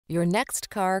Your next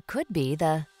car could be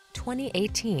the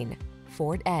 2018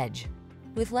 Ford Edge.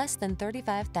 With less than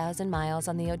 35,000 miles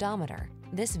on the odometer,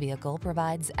 this vehicle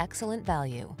provides excellent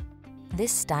value.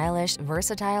 This stylish,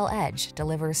 versatile Edge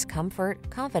delivers comfort,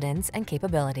 confidence, and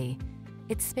capability.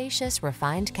 Its spacious,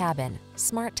 refined cabin,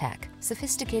 smart tech,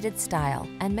 sophisticated style,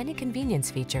 and many convenience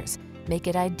features make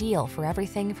it ideal for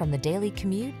everything from the daily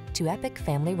commute to epic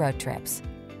family road trips.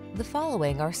 The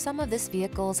following are some of this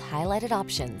vehicle's highlighted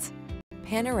options: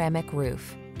 panoramic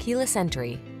roof, keyless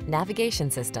entry, navigation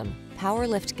system, power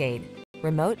liftgate,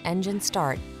 remote engine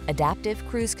start, adaptive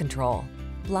cruise control,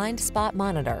 blind spot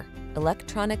monitor,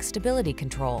 electronic stability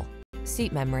control,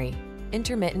 seat memory,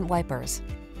 intermittent wipers.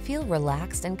 Feel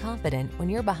relaxed and confident when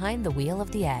you're behind the wheel of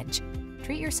the Edge.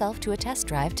 Treat yourself to a test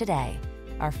drive today.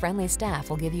 Our friendly staff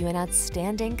will give you an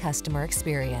outstanding customer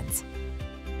experience.